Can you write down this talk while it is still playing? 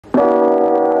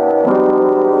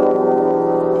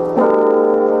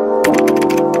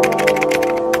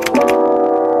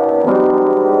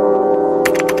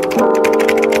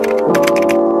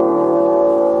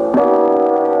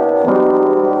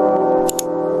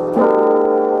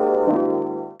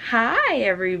Hi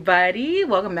everybody,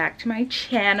 welcome back to my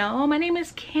channel. My name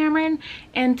is Cameron,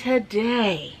 and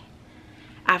today,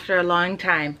 after a long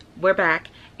time, we're back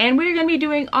and we're gonna be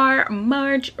doing our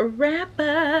March wrap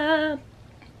up.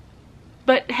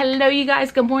 But hello you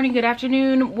guys, good morning, good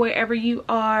afternoon, wherever you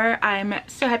are. I'm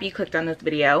so happy you clicked on this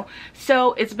video.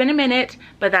 So it's been a minute,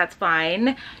 but that's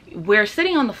fine. We're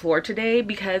sitting on the floor today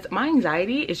because my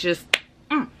anxiety is just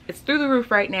it's through the roof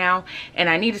right now, and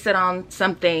I need to sit on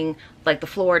something like the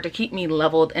floor to keep me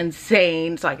leveled and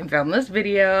sane so I can film this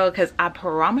video, because I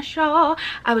promise y'all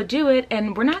I would do it,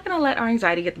 and we're not gonna let our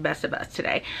anxiety get the best of us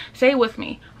today. Say it with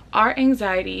me. Our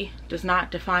anxiety does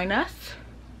not define us.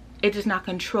 It does not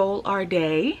control our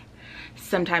day.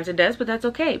 Sometimes it does, but that's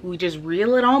okay. We just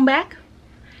reel it on back,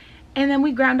 and then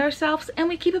we ground ourselves and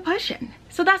we keep it pushing.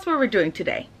 So that's what we're doing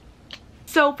today.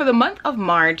 So for the month of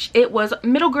March, it was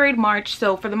middle grade March.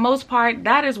 So for the most part,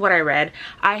 that is what I read.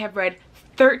 I have read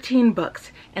 13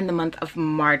 books in the month of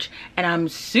March, and I'm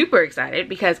super excited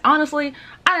because honestly,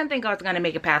 I didn't think I was gonna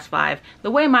make it past 5. The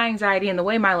way my anxiety and the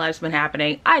way my life's been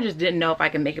happening, I just didn't know if I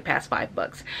can make it past 5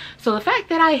 books. So the fact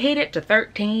that I hit it to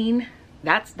 13,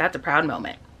 that's a proud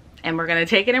moment. And we're gonna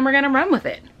take it and we're gonna run with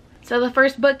it. So the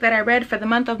first book that I read for the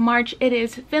month of March, it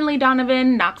is Finley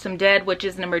Donovan Knocks 'Em Dead, which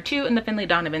is number 2 in the Finley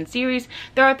Donovan series.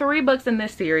 There are 3 books in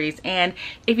this series, and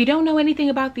if you don't know anything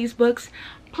about these books,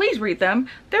 please read them.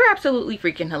 They're absolutely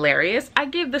freaking hilarious. I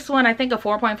gave this one, I think, a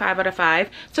 4.5 out of 5.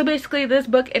 So basically this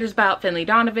book, it is about Finley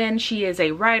Donovan. She is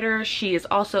a writer. She is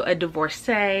also a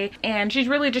divorcee, and she's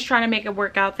really just trying to make it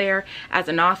work out there as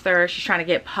an author. She's trying to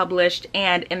get published,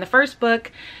 and in the first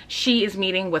book, she is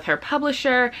meeting with her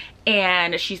publisher,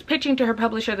 and she's pitching to her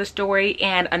publisher the story,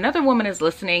 and another woman is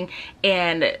listening,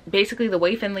 and basically the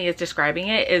way Finley is describing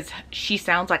it is she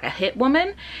sounds like a hit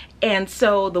woman. And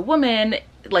so the woman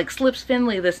like slips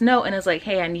Finley this note and is like,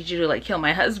 hey, I need you to like kill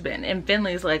my husband. And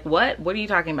Finley's like, what are you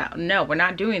talking about? No, we're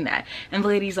not doing that. And the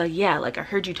lady's like, yeah, like I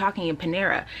heard you talking in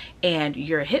Panera and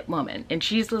you're a hit woman. And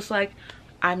she's just like,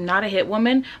 I'm not a hit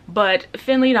woman. But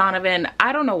Finley Donovan,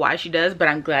 I don't know why she does, but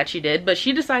I'm glad she did. But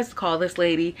she decides to call this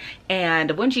lady, and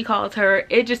when she calls her,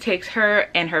 it just takes her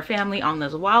and her family on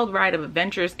this wild ride of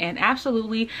adventures and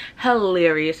absolutely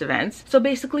hilarious events. So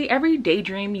basically every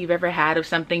daydream you've ever had of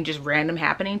something just random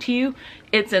happening to you,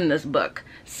 it's in this book.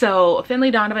 So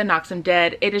Finley Donovan Knocks 'Em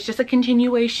Dead, it is just a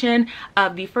continuation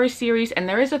of the first series, and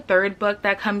there is a 3rd book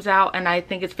that comes out, and I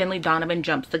think it's Finley Donovan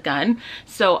Jumps the Gun.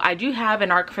 So I do have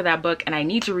an arc for that book, and I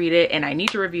need to read it and I need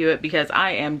to review it because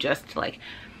I am just like,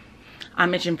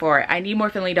 I'm itching for it. I need more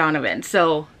Finley Donovan.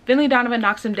 So Finley Donovan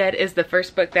Knocks 'Em Dead is the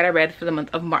first book that I read for the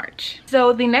month of March.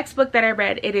 So the next book that I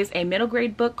read, it is a middle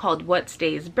grade book called What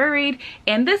Stays Buried.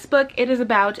 And this book, it is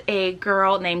about a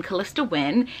girl named Callista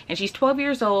Wynn, and she's 12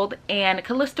 years old. And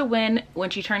Callista Wynn, when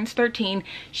she turns 13,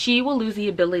 she will lose the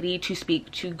ability to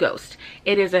speak to ghosts.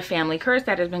 It is a family curse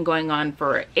that has been going on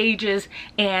for ages.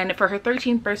 And for her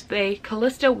 13th birthday,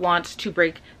 Callista wants to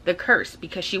break the curse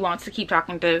because she wants to keep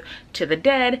talking to the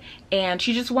dead, and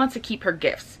she just wants to keep her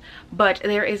gifts. But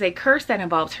there is a curse that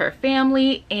involves her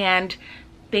family, and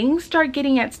things start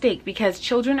getting at stake because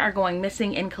children are going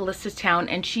missing in Callista's town,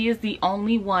 and she is the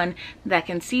only one that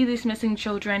can see these missing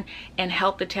children and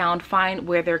help the town find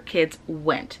where their kids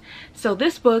went. So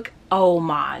this book, oh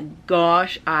my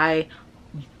gosh, I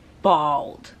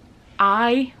bawled.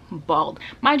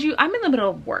 Mind you, I'm in the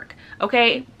middle of work,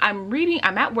 okay? I'm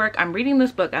at work, I'm reading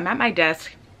this book, I'm at my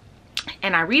desk,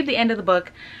 and I read the end of the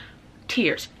book,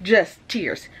 tears, just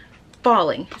tears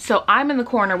falling. So I'm in the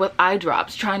corner with eye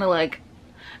drops trying to like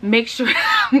make sure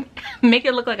make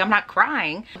it look like I'm not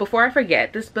crying. Before I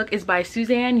forget, this book is by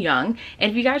Suzanne Young,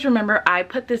 and if you guys remember, I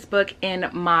put this book in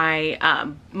my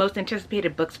most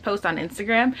anticipated books post on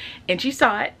Instagram, and she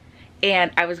saw it,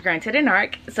 and I was granted an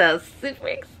ARC, so I was super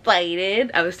excited.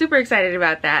 I was super excited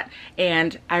about that,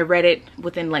 and I read it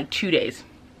within like 2 days.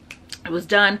 It was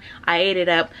done. I ate it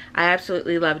up. I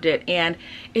absolutely loved it. And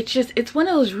it's one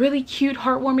of those really cute,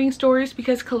 heartwarming stories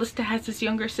because Callista has this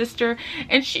younger sister,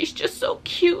 and she's just so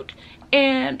cute.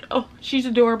 And oh, she's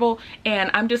adorable.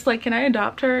 And I'm just like, can I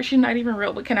adopt her? She's not even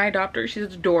real, but can I adopt her?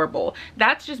 She's adorable.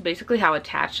 That's just basically how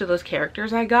attached to those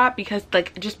characters I got, because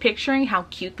like just picturing how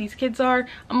cute these kids are,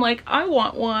 I'm like, I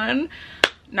want one.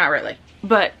 Not really,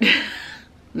 but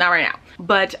not right now.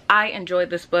 But I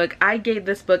enjoyed this book. I gave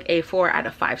this book a 4 out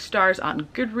of 5 stars on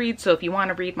Goodreads, so if you want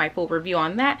to read my full review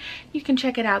on that, you can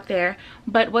check it out there.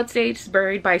 But What Stays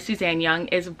Buried by Suzanne Young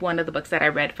is one of the books that I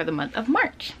read for the month of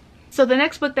March. So the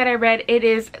next book that I read, it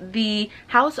is The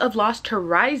House of Lost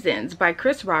Horizons by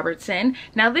Chris Robertson.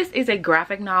 Now this is a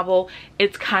graphic novel.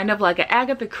 It's kind of like an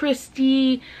Agatha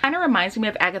Christie, kind of reminds me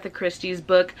of Agatha Christie's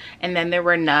book, And Then There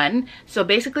Were None. So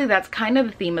basically that's kind of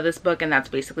the theme of this book, and that's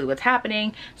basically what's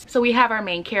happening. So we have our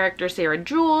main character, Sarah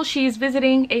Jewell. She's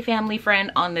visiting a family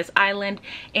friend on this island,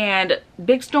 and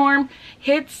big storm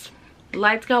hits,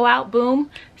 lights go out, boom,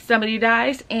 somebody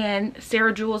dies, and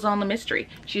Sarah Jewell's on the mystery.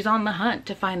 She's on the hunt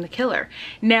to find the killer.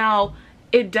 Now,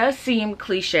 it does seem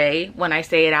cliche when I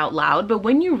say it out loud, but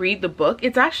when you read the book,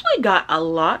 it's actually got a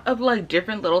lot of like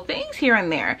different little things here and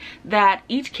there, that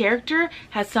each character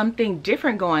has something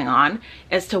different going on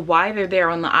as to why they're there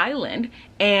on the island.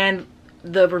 And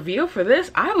the reveal for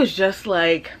this, I was just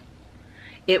like,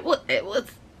 it was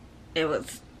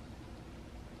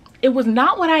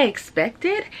not what I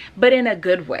expected, but in a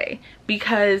good way,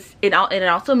 because it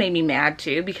also made me mad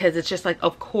too, because it's just like,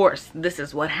 of course this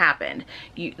is what happened.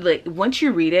 You like, once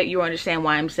you read it, you understand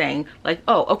why I'm saying like,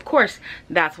 oh, of course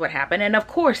that's what happened, and of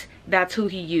course that's who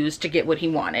he used to get what he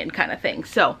wanted, kind of thing.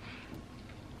 So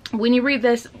when you read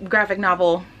this graphic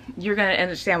novel, you're gonna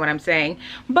understand what I'm saying.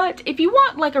 But if you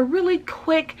want like a really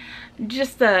quick,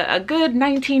 just a good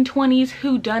 1920s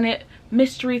whodunit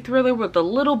mystery thriller with a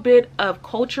little bit of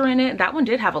culture in it, that one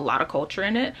did have a lot of culture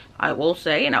in it, I will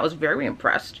say, and I was very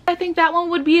impressed. I think that one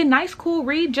would be a nice cool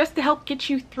read just to help get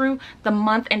you through the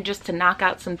month and just to knock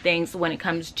out some things when it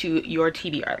comes to your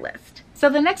TBR list. So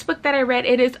the next book that I read,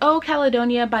 it is Oh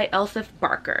Caledonia by Elsa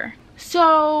Barker.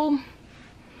 So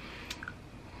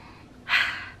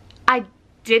I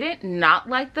didn't not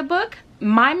like the book.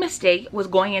 My mistake was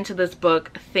going into this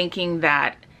book thinking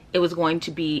that it was going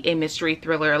to be a mystery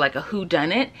thriller, like a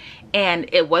whodunit, and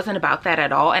it wasn't about that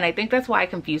at all. And I think that's why I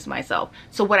confused myself.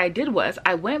 So what I did was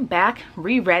I went back,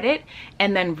 reread it,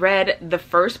 and then read the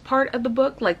first part of the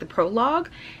book, like the prologue,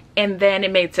 and then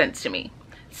it made sense to me.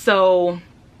 So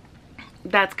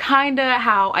that's kind of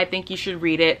how I think you should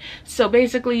read it. So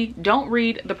basically, don't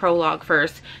read the prologue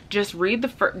first. Just read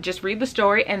the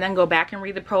story, and then go back and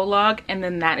read the prologue, and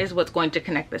then that is what's going to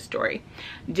connect the story.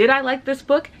 Did I like this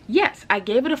book? Yes, I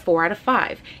gave it a 4 out of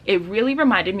 5. It really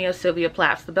reminded me of Sylvia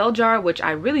Plath's The Bell Jar, which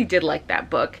I really did like that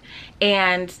book.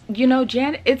 And you know,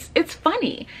 Janet, it's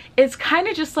funny. It's kind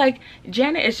of just like,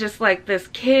 Janet is just like this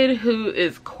kid who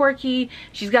is quirky.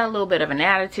 She's got a little bit of an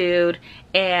attitude,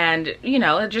 and you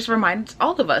know, it just reminds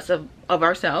all of us of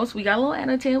ourselves. We got a little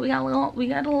attitude, we got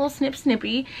a little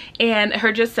snippy, and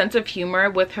her just sense of humor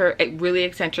with her really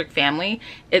eccentric family,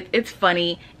 it's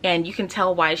funny, and you can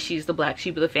tell why she's the black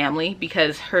sheep of the family,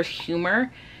 because her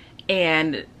humor,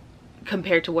 and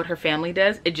compared to what her family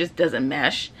does, it just doesn't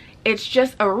mesh. It's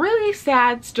just a really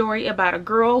sad story about a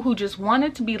girl who just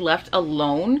wanted to be left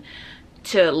alone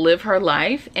to live her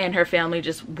life, and her family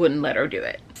just wouldn't let her do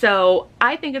it. So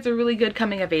I think it's a really good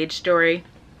coming of age story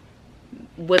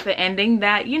with an ending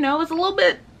that, you know, is a little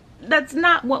bit, that's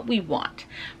not what we want,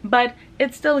 but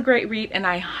it's still a great read, and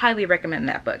I highly recommend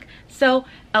that book. So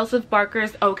Elsa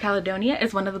Barker's Oh Caledonia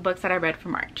is one of the books that I read for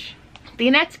March.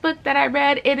 The next book that I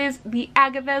read, it is The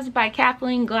Agathas by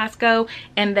Kathleen Glasgow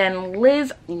and then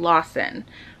Liz Lawson.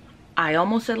 I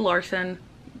almost said Larson,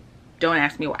 don't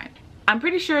ask me why. I'm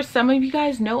pretty sure some of you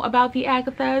guys know about The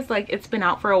Agathas, like it's been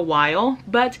out for a while,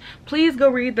 but please go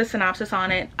read the synopsis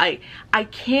on it. I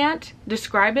can't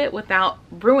describe it without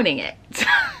ruining it.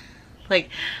 Like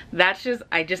that's just,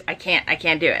 I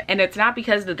can't do it. And it's not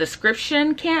because the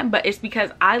description can't, but it's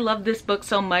because I love this book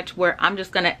so much where I'm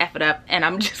just gonna F it up and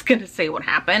I'm just gonna say what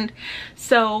happened.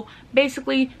 So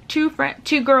basically, two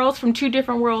girls from two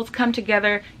different worlds come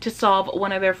together to solve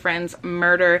one of their friends'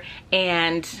 murder,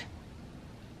 and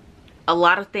a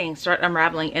lot of things start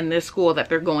unraveling in this school that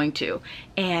they're going to,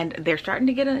 and they're starting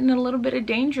to get in a little bit of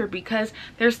danger because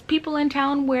there's people in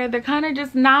town where they're kind of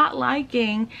just not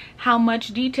liking how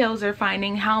much details they're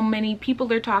finding, how many people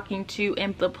they're talking to,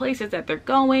 and the places that they're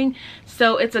going.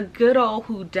 So it's a good old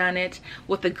whodunit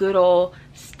with a good old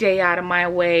stay out of my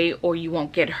way or you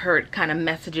won't get hurt kind of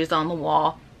messages on the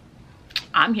wall.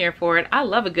 I'm here for it. I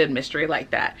love a good mystery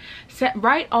like that.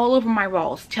 Write all over my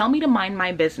walls. Tell me to mind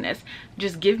my business.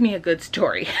 Just give me a good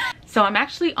story. So I'm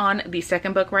actually on the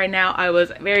second book right now. I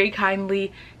was very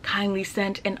kindly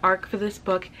sent an ARC for this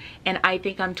book, and I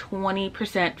think I'm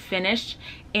 20% finished,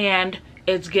 and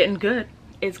it's getting good.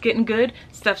 It's getting good.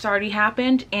 Stuff's already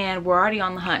happened, and we're already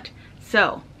on the hunt.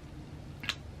 So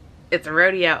it's a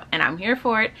rodeo, and I'm here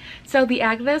for it. So The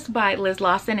Agathas by Liz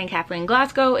Lawson and Kathleen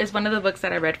Glasgow is one of the books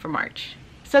that I read for March.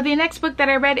 So the next book that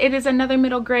I read, it is another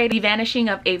middle grade, The Vanishing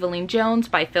of Aveline Jones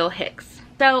by Phil Hicks.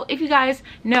 So if you guys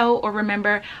know or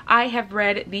remember, I have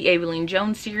read the Evelyn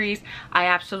Jones series. I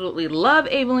absolutely love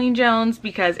Evelyn Jones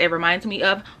because it reminds me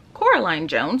of Coraline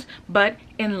Jones, but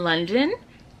in London,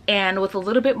 and with a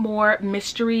little bit more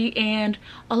mystery and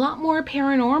a lot more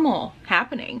paranormal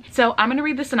happening. So I'm gonna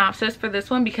read the synopsis for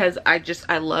this one because I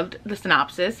loved the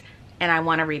synopsis and I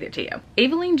want to read it to you.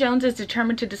 Evelyn Jones is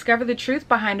determined to discover the truth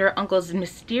behind her uncle's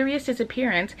mysterious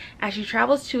disappearance as she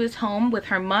travels to his home with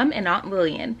her mom and Aunt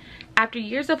Lillian. After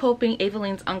years of hoping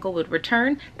Evelyn's uncle would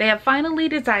return, they have finally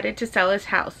decided to sell his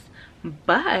house.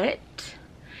 But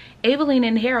Evelyn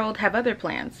and Harold have other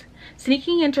plans.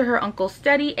 Sneaking into her uncle's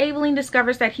study, Evelyn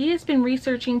discovers that he has been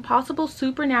researching possible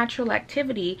supernatural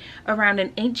activity around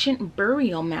an ancient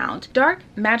burial mound. Dark,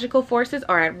 magical forces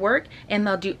are at work, and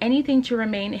they'll do anything to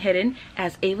remain hidden,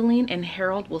 as Evelyn and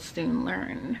Harold will soon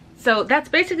learn. So that's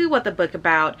basically what the book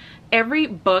about. Every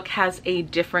book has a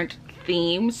different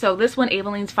theme. So this one,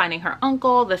 Evelyn's finding her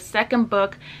uncle. The second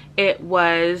book, it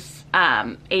was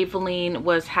Evelyn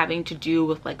was having to do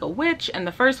with like a witch, and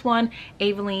the first one,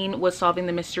 Evelyn was solving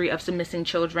the mystery of some missing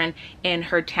children in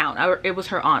her town, or it was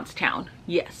her aunt's town.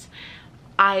 Yes,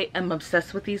 I am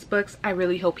obsessed with these books. I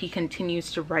really hope he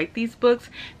continues to write these books.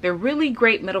 They're really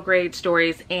great middle grade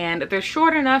stories, and they're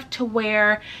short enough to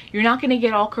where you're not going to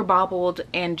get all kerbobbled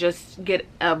and just get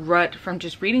a rut from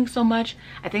just reading so much.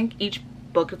 I think each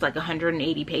book is like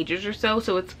 180 pages or so,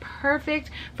 so it's perfect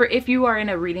for if you are in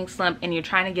a reading slump and you're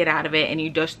trying to get out of it and you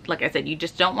just, like I said, you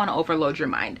just don't want to overload your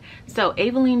mind. So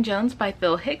Evelyn Jones by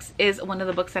Phil Hicks is one of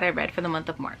the books that I read for the month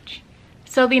of March.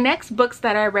 So the next books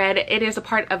that I read, it is a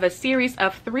part of a series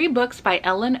of 3 books by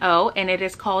Ellen O, and it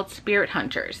is called Spirit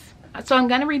Hunters. So I'm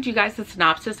going to read you guys the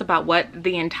synopsis about what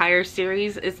the entire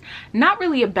series is not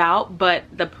really about, but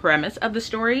the premise of the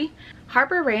story.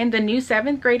 Harper Rand, the new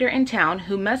 7th grader in town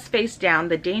who must face down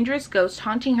the dangerous ghost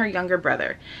haunting her younger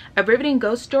brother. A riveting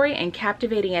ghost story and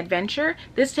captivating adventure,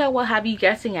 this tale will have you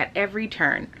guessing at every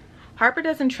turn. Harper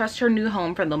doesn't trust her new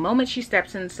home from the moment she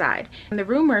steps inside, and the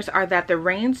rumors are that the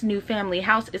Rand's new family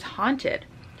house is haunted.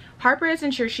 Harper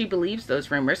isn't sure she believes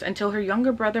those rumors until her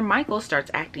younger brother Michael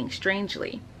starts acting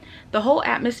strangely. The whole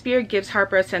atmosphere gives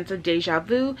Harper a sense of deja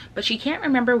vu, but she can't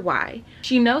remember why.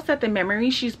 She knows that the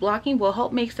memories she's blocking will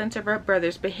help make sense of her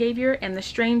brother's behavior and the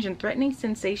strange and threatening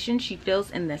sensation she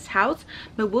feels in this house,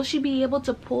 but will she be able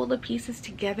to pull the pieces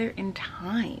together in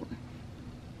time?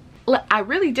 I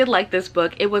really did like this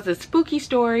book. It was a spooky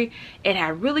story. It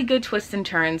had really good twists and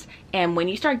turns, and when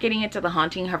you start getting into the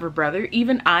haunting of her brother,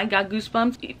 even I got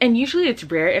goosebumps. And usually it's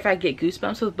rare if I get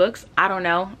goosebumps with books. I don't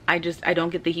know, I don't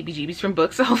get the heebie-jeebies from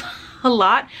books a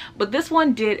lot, but this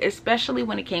one did, especially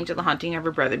when it came to the haunting of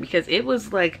her brother, because it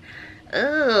was like,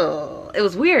 oh, it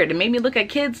was weird. It made me look at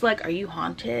kids like, are you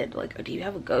haunted? Like, do you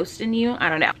have a ghost in you? I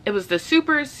don't know. It was the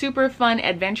super fun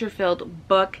adventure filled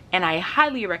book, and I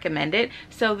highly recommend it.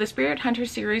 So the Spirit Hunter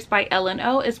series by Ellen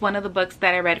O is one of the books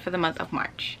that I read for the month of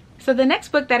March. So the next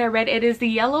book that I read, it is The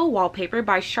Yellow Wallpaper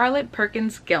by Charlotte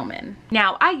Perkins Gilman.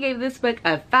 Now, I gave this book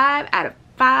a 5 out of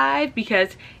 5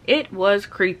 because it was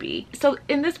creepy. So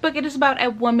in this book, it is about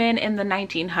a woman in the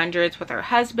 1900s with her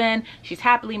husband. She's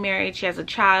happily married, she has a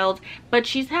child, but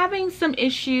she's having some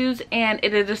issues, and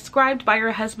it is described by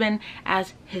her husband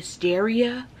as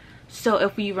hysteria. So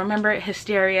if we remember,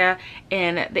 hysteria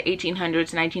in the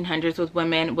 1800s, 1900s with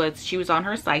women was she was on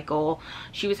her cycle,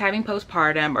 she was having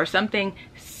postpartum or something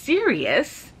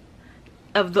serious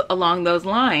along those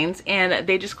lines, and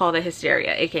they just called it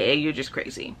hysteria, aka you're just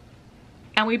crazy.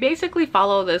 And we basically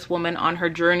follow this woman on her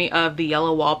journey of the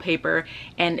yellow wallpaper,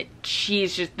 and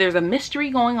there's a mystery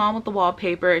going on with the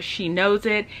wallpaper. She knows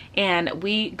it, and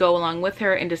we go along with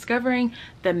her in discovering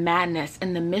the madness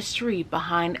and the mystery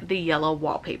behind the yellow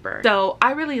wallpaper. So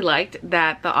I really liked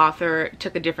that the author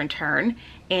took a different turn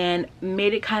and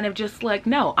made it kind of just like,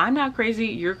 no, I'm not crazy,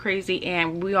 you're crazy,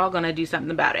 and we all gonna do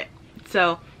something about it.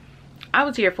 So I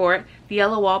was here for it. The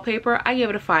Yellow Wallpaper, I gave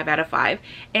it a 5 out of 5.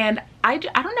 And I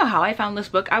don't know how I found this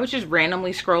book. I was just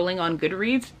randomly scrolling on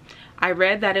Goodreads. I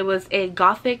read that it was a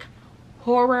gothic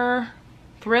horror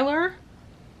thriller.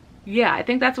 Yeah, I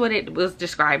think that's what it was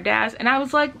described as. And I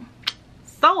was like,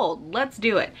 sold, let's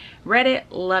do it. Read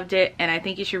it, loved it, and I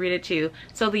think you should read it too.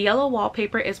 So The Yellow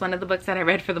Wallpaper is one of the books that I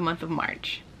read for the month of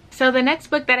March. So the next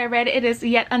book that I read, it is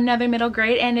yet another middle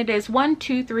grade, and it is 1,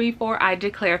 2, 3, 4, I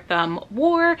Declare Thumb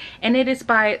War, and it is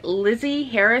by Lizzie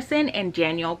Harrison and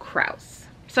Daniel Kraus.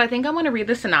 So I think I'm going to read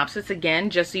the synopsis again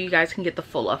just so you guys can get the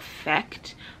full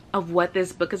effect of what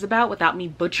this book is about without me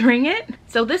butchering it.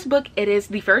 So this book, it is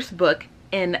the first book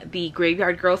in the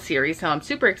Graveyard Girl series, so I'm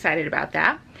super excited about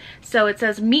that. So it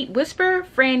says, meet Whisper,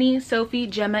 Franny, Sophie,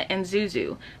 Gemma, and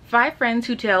Zuzu, 5 friends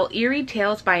who tell eerie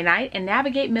tales by night and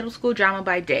navigate middle school drama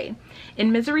by day.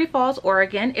 In Misery Falls,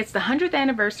 Oregon, it's the 100th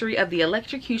anniversary of the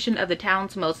electrocution of the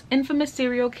town's most infamous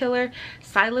serial killer,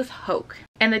 Silas Hoke.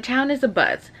 And the town is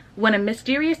abuzz when a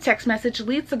mysterious text message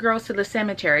leads the girls to the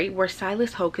cemetery where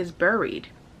Silas Hoke is buried.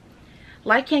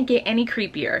 Life can't get any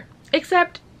creepier,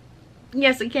 except,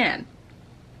 yes it can.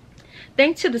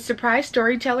 Thanks to the surprise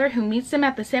storyteller who meets them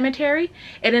at the cemetery,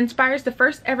 it inspires the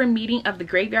first ever meeting of the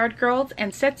Graveyard Girls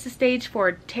and sets the stage for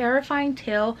a terrifying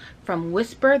tale from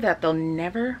Whisper that they'll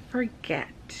never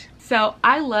forget. So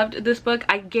I loved this book.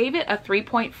 I gave it a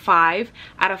 3.5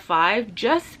 out of 5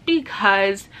 just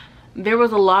because there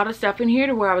was a lot of stuff in here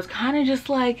to where I was kind of just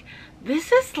like,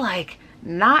 this is like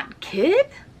not kid.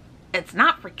 It's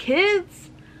not for kids.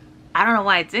 I don't know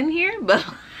why it's in here, but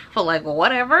like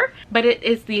whatever. But it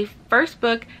is the first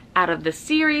book out of the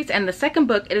series, and the second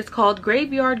book, it is called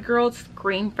Graveyard Girls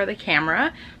Scream for the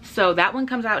Camera. So that one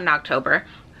comes out in October.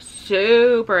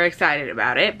 Super excited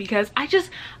about it because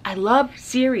I love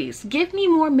series. Give me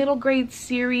more middle grade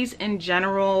series in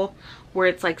general where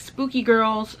it's like spooky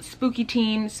girls, spooky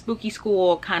teens, spooky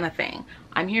school kind of thing.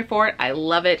 I'm here for it. I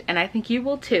love it, and I think you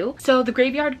will too. So The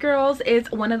Graveyard Girls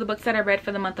is one of the books that I read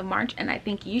for the month of March, and I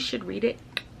think you should read it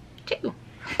too.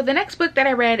 So the next book that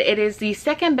I read, it is The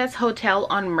Second Best Hotel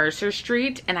on Mercer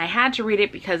Street, and I had to read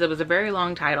it because it was a very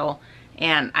long title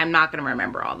and I'm not going to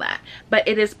remember all that. But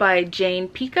it is by Jane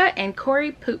Pica and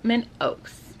Corey Pootman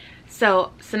Oakes.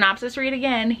 So synopsis read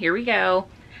again, here we go.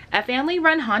 A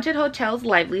family-run haunted hotel's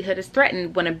livelihood is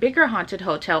threatened when a bigger haunted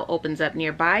hotel opens up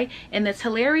nearby in this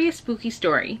hilarious spooky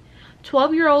story.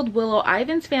 12-year-old Willow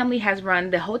Ivan's family has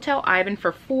run the Hotel Ivan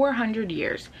for 400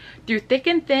 years. Through thick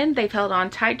and thin, they've held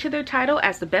on tight to their title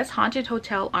as the best haunted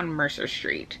hotel on Mercer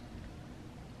Street.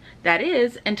 That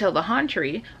is, until the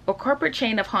Hauntery, a corporate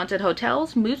chain of haunted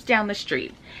hotels, moves down the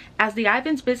street. As the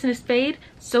Ivans' business fade,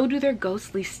 so do their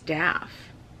ghostly staff.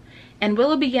 And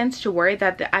Willow begins to worry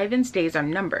that the Ivans' days are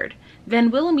numbered. Then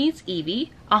Willow meets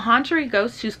Evie, a hauntery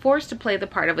ghost who's forced to play the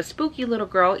part of a spooky little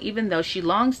girl even though she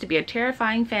longs to be a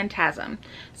terrifying phantasm.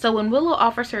 So when Willow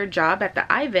offers her a job at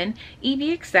the Ivan,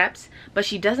 Evie accepts, but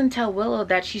she doesn't tell Willow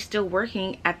that she's still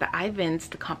working at the Ivans,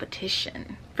 the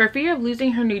competition. For fear of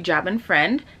losing her new job and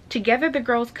friend, together the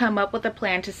girls come up with a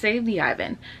plan to save the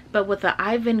Ivan. But with the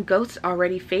Ivan ghosts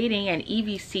already fading and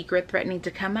Evie's secret threatening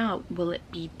to come out, will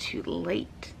it be too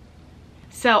late?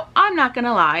 So I'm not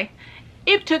gonna lie,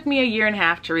 it took me 1.5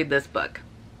 years to read this book.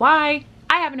 Why?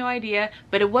 I have no idea,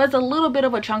 but it was a little bit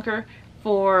of a chunker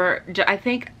for, I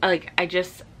think, like,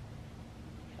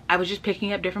 I was just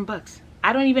picking up different books.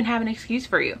 I don't even have an excuse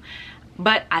for you.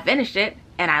 But I finished it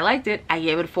and I liked it. I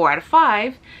gave it a 4 out of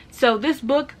 5. So this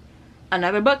book,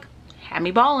 another book, had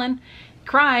me bawling,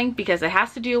 crying because it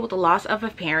has to deal with the loss of a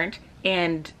parent,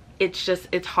 and it's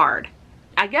hard.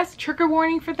 I guess trigger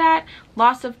warning for that,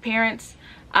 loss of parents.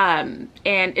 And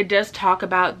it does talk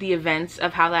about the events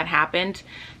of how that happened.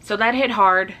 So that hit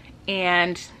hard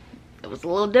and it was a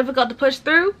little difficult to push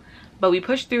through, but we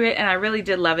pushed through it and I really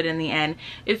did love it in the end.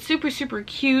 It's super, super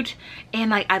cute.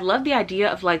 And like, I love the idea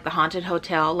of like the haunted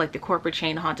hotel, like the corporate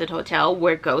chain haunted hotel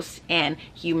where ghosts and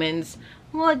humans,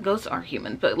 well, like ghosts are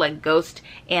humans, but like ghosts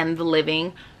and the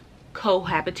living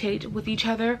cohabitate with each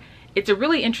other. It's a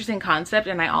really interesting concept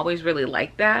and I always really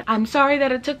liked that. I'm sorry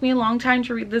that it took me a long time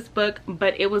to read this book,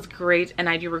 but it was great and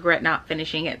I do regret not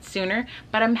finishing it sooner,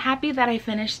 but I'm happy that I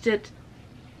finished it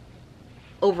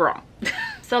overall.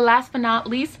 So last but not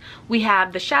least, we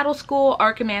have The Shadow School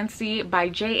Archimancy by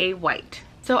J.A. White.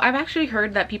 So I've actually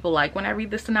heard that people like when I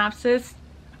read the synopsis.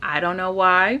 I don't know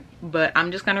why, but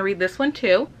I'm just gonna read this one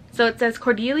too. So it says,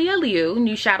 Cordelia Liu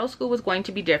knew Shadow School was going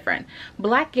to be different.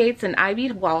 Black gates and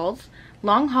ivied walls,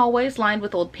 long hallways lined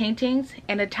with old paintings,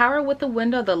 and a tower with a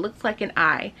window that looks like an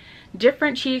eye.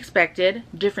 Different she expected,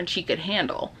 different she could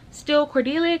handle. Still,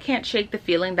 Cordelia can't shake the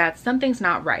feeling that something's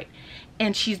not right,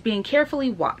 and she's being carefully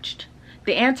watched.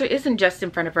 The answer isn't just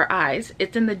in front of her eyes,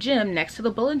 it's in the gym next to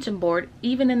the bulletin board,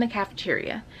 even in the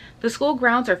cafeteria. The school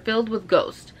grounds are filled with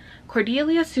ghosts.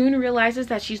 Cordelia soon realizes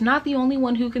that she's not the only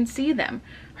one who can see them.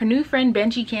 Her new friend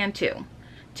Benji can too.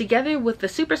 Together with the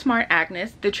super smart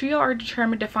Agnes, the trio are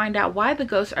determined to find out why the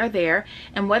ghosts are there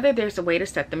and whether there's a way to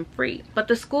set them free. But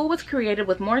the school was created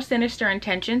with more sinister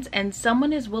intentions, and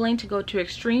someone is willing to go to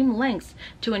extreme lengths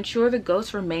to ensure the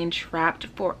ghosts remain trapped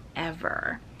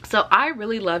forever. So I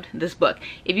really loved this book.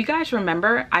 If you guys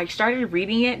remember, I started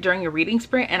reading it during a reading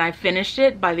sprint and I finished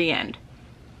it by the end.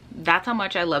 That's how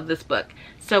much I love this book.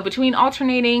 So between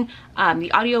alternating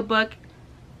the audiobook,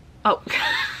 oh,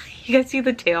 You guys see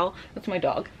the tail? That's my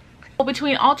dog.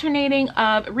 Between alternating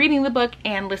of reading the book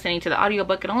and listening to the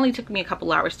audiobook, it only took me a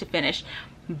couple hours to finish,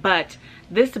 but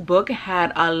this book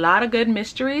had a lot of good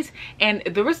mysteries, and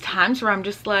there was times where I'm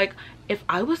just like, if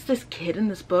I was this kid in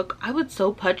this book, I would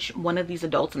so punch one of these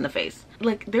adults in the face.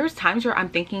 Like, there's times where I'm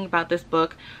thinking about this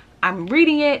book, I'm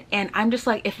reading it, and I'm just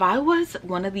like, if I was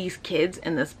one of these kids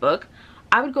in this book,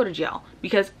 I would go to jail.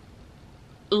 Because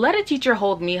let a teacher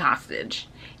hold me hostage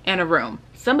in a room.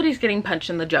 Somebody's getting punched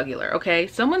in the jugular, okay?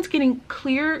 Someone's getting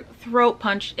clear throat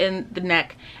punched in the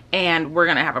neck, and we're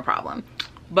gonna have a problem.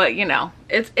 But you know,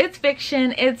 it's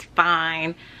fiction, it's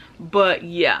fine. But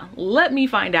yeah, let me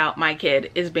find out my kid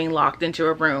is being locked into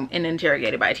a room and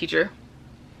interrogated by a teacher.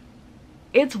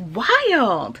 It's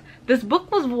wild. This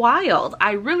book was wild.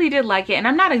 I really did like it, and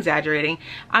I'm not exaggerating.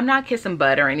 I'm not kissing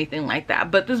butt or anything like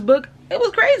that, but this book, it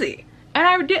was crazy.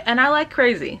 And I like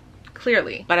crazy,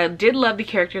 clearly. But I did love the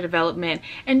character development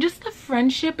and just the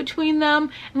friendship between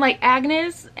them. And like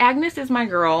Agnes is my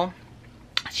girl.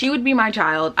 She would be my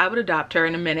child. I would adopt her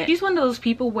in a minute. She's one of those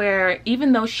people where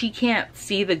even though she can't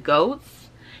see the goats,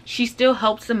 she still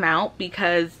helps them out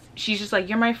because she's just like,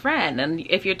 you're my friend, and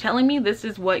if you're telling me this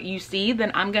is what you see,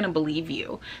 then I'm gonna believe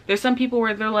you. There's some people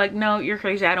where they're like, no, you're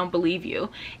crazy, I don't believe you.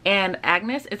 And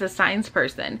Agnes is a science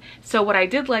person. So what I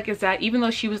did like is that even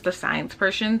though she was the science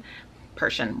person,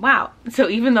 so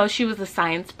even though she was a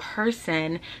science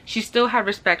person, she still had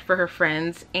respect for her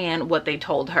friends and what they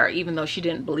told her, even though she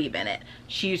didn't believe in it.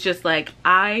 She's just like,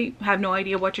 I have no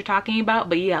idea what you're talking about,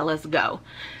 but yeah, let's go.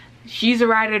 She's a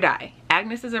ride or die.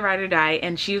 Agnes is a ride or die,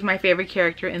 and she's my favorite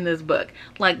character in this book.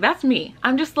 Like, that's me.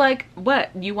 I'm just like,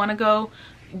 what? Do you want to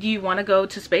go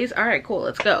to space? All right, cool,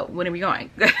 let's go. When are we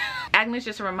going? Agnes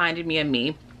just reminded me of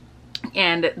me,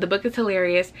 and the book is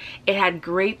hilarious. It had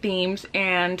great themes,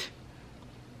 and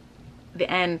the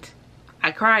end,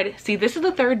 I cried. See, this is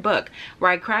the third book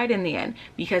where I cried in the end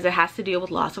because it has to deal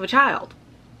with loss of a child.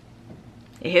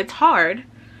 It hits hard,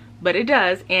 but it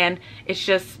does, and it's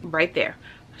just right there,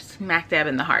 smack dab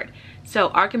in the heart. So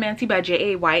Archimancy by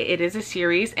J.A. White, it is a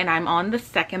series, and I'm on the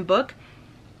second book.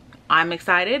 I'm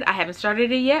excited. I haven't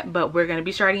started it yet, but we're going to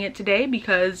be starting it today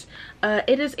because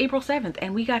it is April 7th,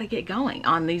 and we got to get going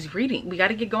on these reading. We got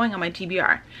to get going on my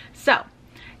TBR. So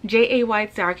J.A.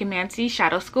 White's Archimancy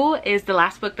Shadow School is the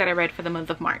last book that I read for the month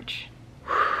of March.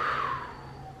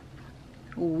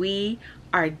 We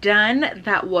are done.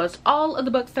 That was all of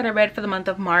the books that I read for the month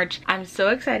of March. I'm so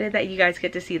excited that you guys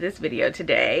get to see this video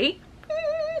today.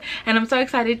 And I'm so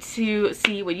excited to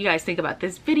see what you guys think about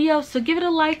this video. So give it a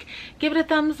like, give it a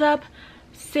thumbs up,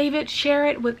 save it, share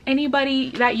it with anybody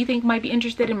that you think might be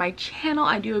interested in my channel.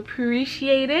 I do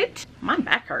appreciate it. My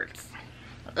back hurts.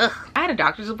 Ugh. I had a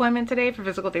doctor's appointment today for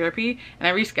physical therapy, and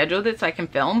I rescheduled it so I can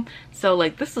film. So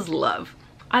like, this is love.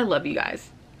 I love you guys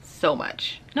so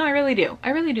much. No, I really do. I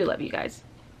really do love you guys.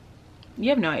 You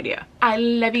have no idea. I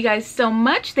love you guys so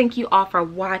much. Thank you all for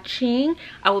watching.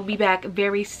 I will be back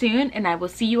very soon, and I will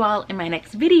see you all in my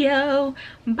next video.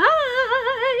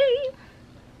 Bye.